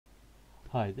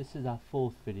Hi, this is our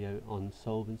fourth video on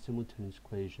solving simultaneous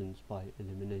equations by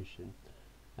elimination.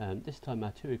 This time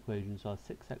our two equations are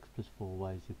 6x plus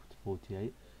 4y is equal to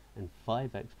 48 and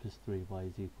 5x plus 3y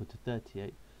is equal to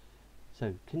 38.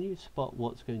 So can you spot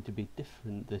what's going to be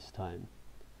different this time?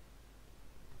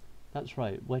 That's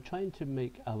right, we're trying to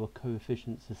make our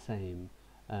coefficients the same,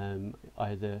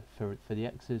 either for the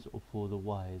x's or for the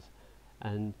y's,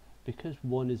 and because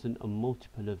one isn't a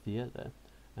multiple of the other,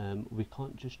 we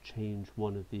can't just change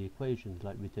one of the equations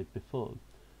like we did before.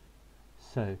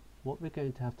 So what we're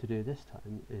going to have to do this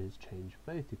time is change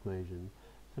both equations.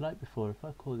 So like before, if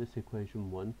I call this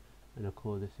equation 1 and I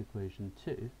call this equation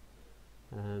 2,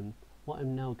 what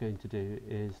I'm now going to do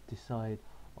is decide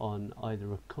on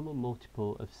either a common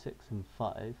multiple of 6 and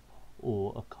 5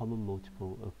 or a common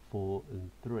multiple of 4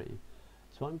 and 3.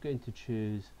 So I'm going to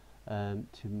choose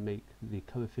to make the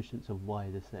coefficients of y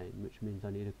the same, which means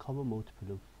I need a common multiple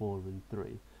of 4 and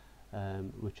 3,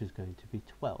 which is going to be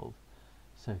 12.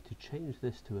 So to change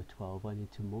this to a 12, I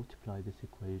need to multiply this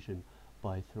equation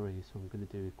by 3. So I'm going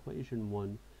to do equation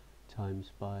 1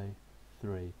 times by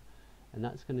 3. And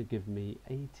that's going to give me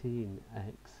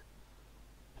 18x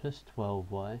plus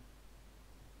 12y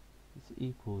is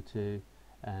equal to,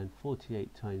 and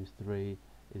 48 times 3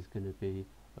 is going to be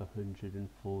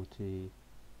 144.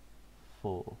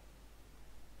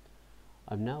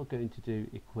 I'm now going to do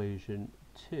equation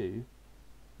 2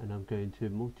 and I'm going to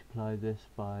multiply this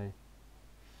by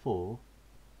 4,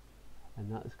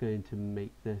 and that's going to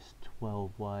make this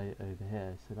 12y over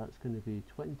here. So that's going to be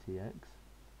 20x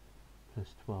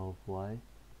plus 12y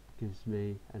gives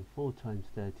me, and 4 times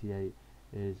 38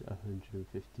 is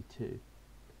 152.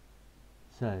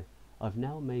 So I've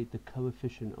now made the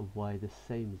coefficient of y the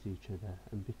same as each other,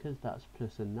 and because that's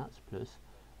plus and that's plus,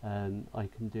 I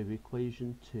can do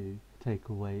equation 2 take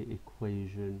away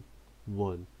equation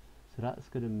 1. So that's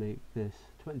going to make this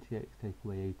 20x take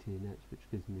away 18x, which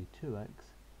gives me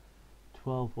 2x.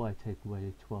 12y take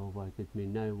away 12y gives me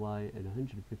no y, and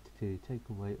 152 take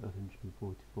away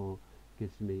 144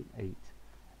 gives me 8.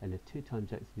 And if 2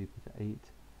 times x is equal to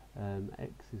 8,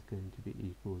 x is going to be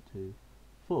equal to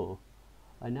 4.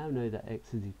 I now know that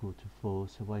x is equal to 4,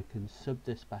 so I can sub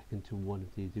this back into one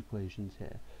of these equations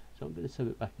here. So I'm going to sub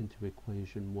it back into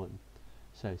equation 1.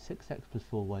 So 6x plus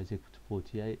 4y is equal to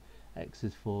 48, x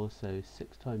is 4, so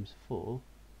 6 times 4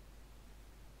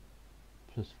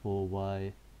 plus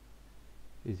 4y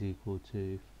is equal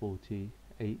to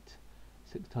 48.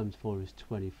 6 times 4 is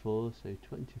 24, so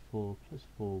 24 plus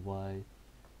 4y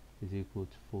is equal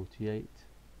to 48.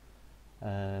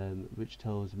 Which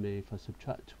tells me if I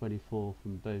subtract 24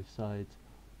 from both sides,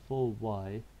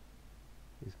 4y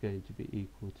is going to be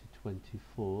equal to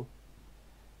 24,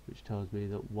 which tells me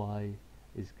that y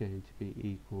is going to be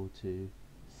equal to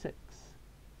 6.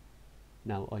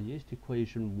 Now I used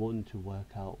equation 1 to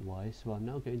work out y, so I'm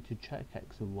now going to check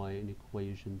x and y in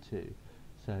equation 2.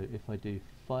 So if I do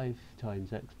 5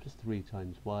 times x plus 3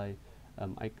 times y,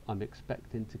 I'm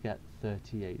expecting to get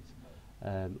 38.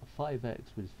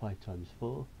 5x was 5 times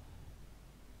 4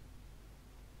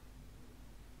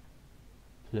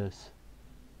 plus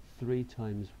 3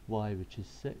 times y, which is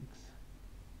 6.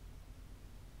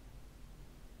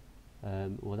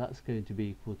 Well, that's going to be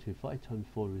equal to 5 times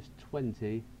 4 is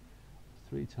 20,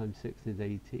 3 times 6 is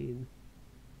 18,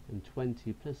 and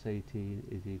 20 plus 18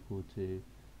 is equal to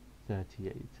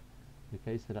 38.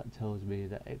 Okay, so that tells me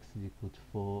that x is equal to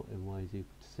 4 and y is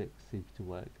equal to 6 seems to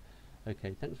work.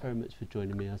 Okay, thanks very much for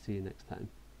joining me. I'll see you next time.